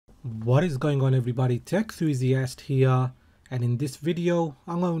What is going on, everybody? Tech Enthusiast here, and in this video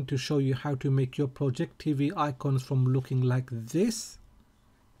I'm going to show you how to make your Projectivy icons from looking like this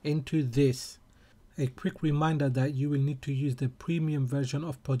into this. A quick reminder that you will need to use the premium version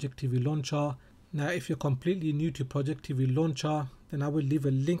of Projectivy Launcher. Now if you're completely new to Projectivy Launcher, then I will leave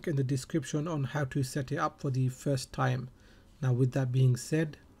a link in the description on how to set it up for the first time. Now with that being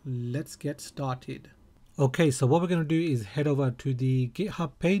said, let's get started. Okay, so what we're going to do is head over to the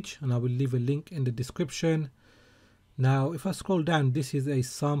GitHub page, and I will leave a link in the description. Now if I scroll down, this is a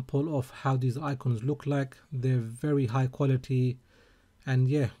sample of how these icons look like. They're very high quality, and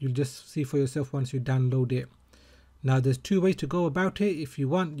yeah, you'll just see for yourself once you download it. Now there's two ways to go about it. If you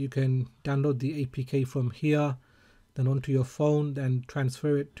want, you can download the APK from here, then onto your phone, then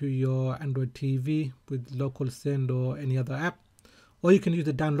transfer it to your Android TV with local send or any other app. Or you can use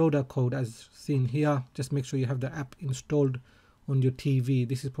the downloader code as seen here. Just make sure you have the app installed on your TV.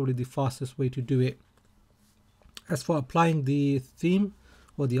 This is probably the fastest way to do it. As for applying the theme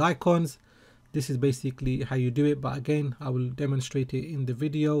or the icons, this is basically how you do it. But again, I will demonstrate it in the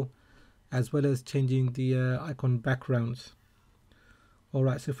video, as well as changing the icon backgrounds.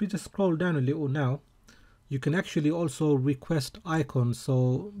 Alright, so if we just scroll down a little now, you can actually also request icons.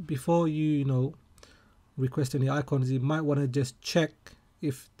 So before you request any icons, you might want to just check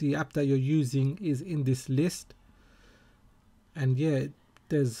if the app that you're using is in this list. And yeah,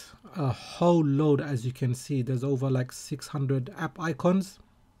 there's a whole load. As you can see, there's over like 600 app icons.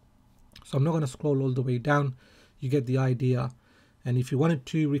 So I'm not going to scroll all the way down. You get the idea. And if you wanted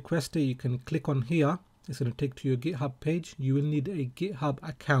to request it, you can click on here. It's going to take to your GitHub page. You will need a GitHub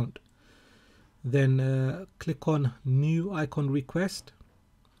account. Then click on new icon request.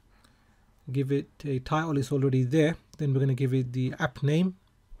 Give it a title, it's already there. Then we're going to give it the app name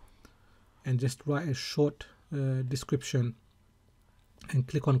and just write a short description and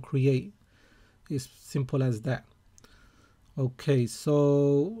click on create. It's simple as that. Okay,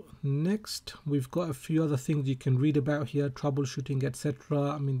 so next we've got a few other things you can read about here, troubleshooting, etc.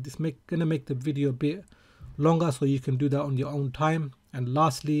 I mean, this gonna make the video a bit longer, so you can do that on your own time. And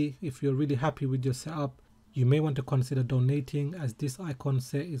lastly, if you're really happy with your setup, you may want to consider donating, as this icon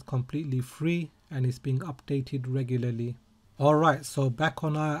set is completely free and is being updated regularly. Alright, so back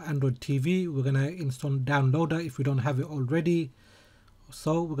on our Android TV, we're going to install Downloader if we don't have it already.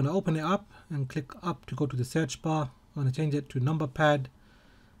 So we're going to open it up and click up to go to the search bar. I'm going to change it to number pad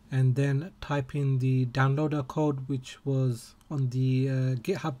and then type in the downloader code, which was on the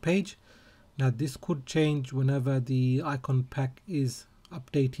GitHub page. Now this could change whenever the icon pack is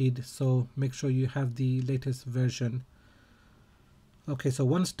updated, so make sure you have the latest version. Okay, so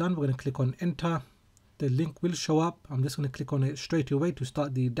once done, we're going to click on enter. The link will show up. I'm just going to click on it straight away to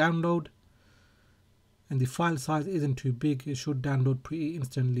start the download, and the file size isn't too big. It should download pretty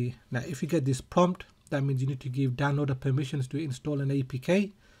instantly. Now if you get this prompt, that means you need to give downloader permissions to install an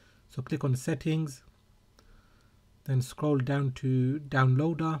APK. So click on settings, then scroll down to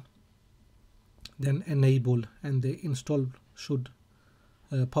downloader, then enable, and the install should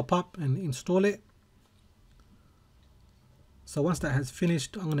pop up and install it. So once that has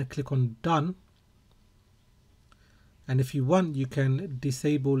finished, I'm going to click on done. And if you want, you can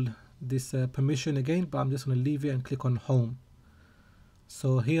disable this permission again, but I'm just going to leave it and click on home.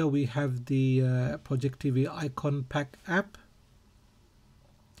 So here we have the Projectivy icon pack app.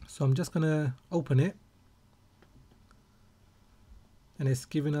 So I'm just going to open it, and it's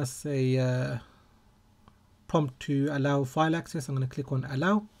giving us a prompt to allow file access. I'm going to click on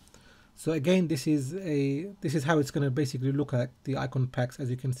allow. So again, this is how it's going to basically look at the icon packs, as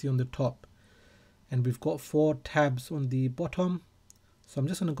you can see on the top. And we've got 4 tabs on the bottom. So I'm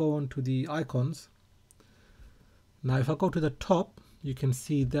just going to go on to the icons. Now if I go to the top, you can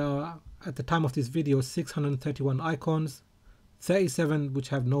see there are, at the time of this video, 631 icons, 37 which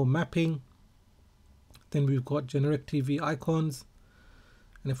have no mapping. Then we've got generic TV icons,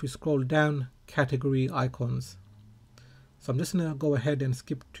 and if we scroll down, category icons. So I'm just going to go ahead and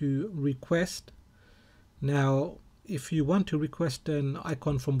skip to request. Now if you want to request an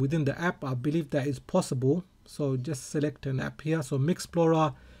icon from within the app, I believe that is possible. So just select an app here. So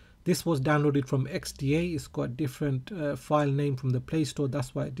Mixplorer, this was downloaded from XDA. It's got a different file name from the Play Store,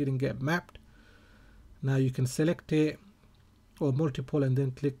 that's why it didn't get mapped. Now you can select it or multiple and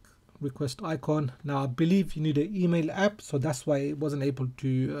then click request icon. Now I believe you need an email app, so that's why it wasn't able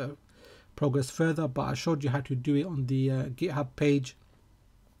to progress further, but I showed you how to do it on the GitHub page,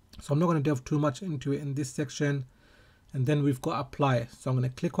 so I'm not going to delve too much into it in this section. And then we've got apply, so I'm going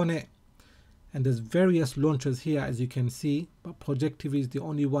to click on it, and there's various launchers here, as you can see, but Projectivy is the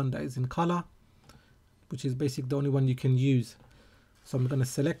only one that is in color, which is basically the only one you can use. So I'm going to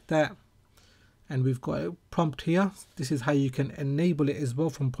select that, and we've got a prompt here. This is how you can enable it as well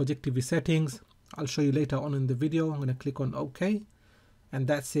from Projectivy settings. I'll show you later on in the video. I'm going to click on OK, and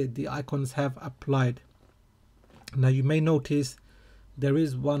that's it. The icons have applied. Now you may notice there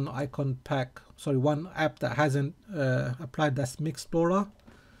is one one app that hasn't applied. That's Mixplorer.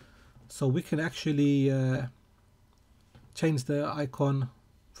 So we can actually change the icon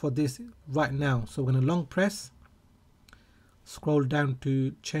for this right now. So we're going to long press, scroll down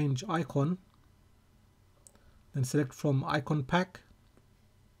to change icon, then select from icon pack,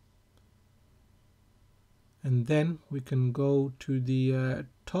 and then we can go to the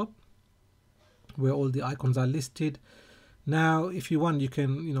top where all the icons are listed. Now if you want, you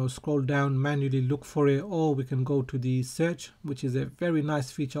can scroll down, manually look for it, or we can go to the search, which is a very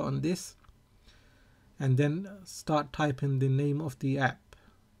nice feature on this, and then start typing the name of the app,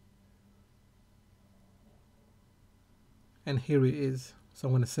 and here it is. So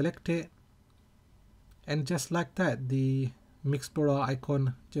I'm going to select it, and just like that, the Mixplorer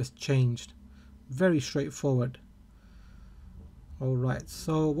icon just changed. Very straightforward. Alright,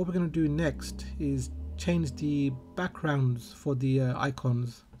 so what we're going to do next is change the backgrounds for the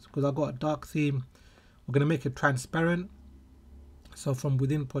icons, because I've got a dark theme. We're going to make it transparent. So from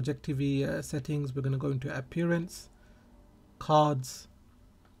within Projectivy settings, we're going to go into appearance, cards,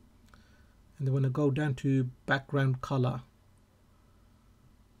 and then we're going to go down to background color,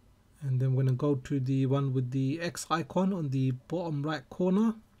 and then we're going to go to the one with the X icon on the bottom right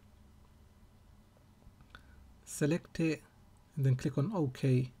corner, select it, and then click on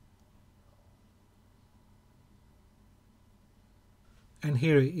OK. And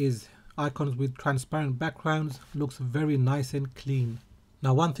here it is, icons with transparent backgrounds. Looks very nice and clean.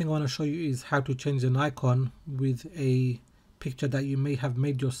 Now one thing I want to show you is how to change an icon with a picture that you may have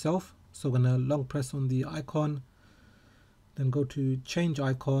made yourself. So we're going to long press on the icon, then go to change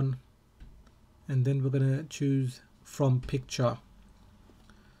icon, and then we're going to choose from picture.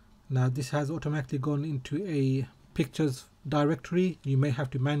 Now this has automatically gone into a pictures directory. You may have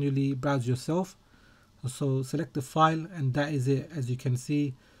to manually browse yourself. So select the file, and that is it. As you can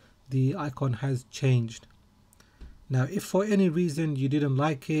see, the icon has changed. Now if for any reason you didn't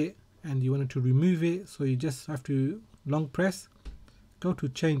like it and you wanted to remove it, so you just have to long press, go to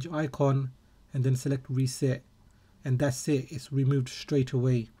change icon, and then select reset, and that's it. It's removed straight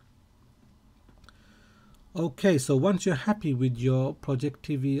away. Okay, so once you're happy with your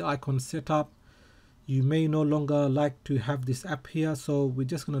Projectivy icon setup, you may no longer like to have this app here, so we're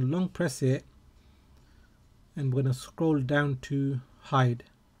just going to long press it, and we're going to scroll down to hide.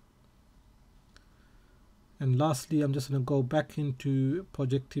 And lastly, I'm just going to go back into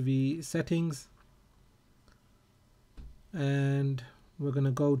Projectivy settings, and we're going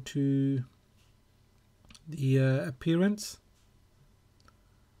to go to the appearance,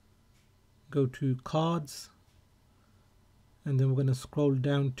 go to cards, and then we're going to scroll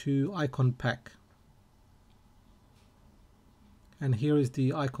down to icon pack. And here is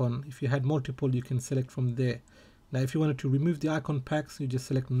the icon. If you had multiple, you can select from there. Now if you wanted to remove the icon packs, you just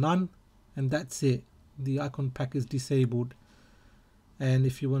select none, and that's it. The icon pack is disabled. And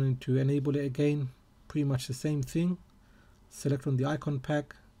if you wanted to enable it again, pretty much the same thing. Select from the icon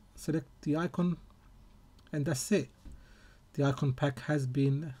pack, select the icon, and that's it. The icon pack has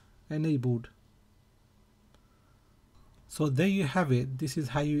been enabled. So there you have it. This is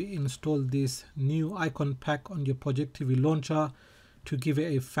how you install this new icon pack on your Projectivy Launcher to give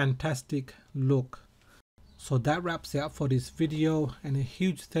it a fantastic look. So that wraps it up for this video, and a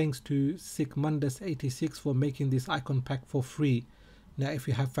huge thanks to SickMundas86 for making this icon pack for free. Now if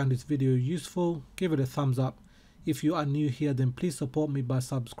you have found this video useful, give it a thumbs up. If you are new here, then please support me by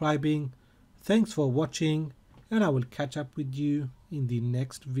subscribing. Thanks for watching, and I will catch up with you in the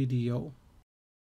next video.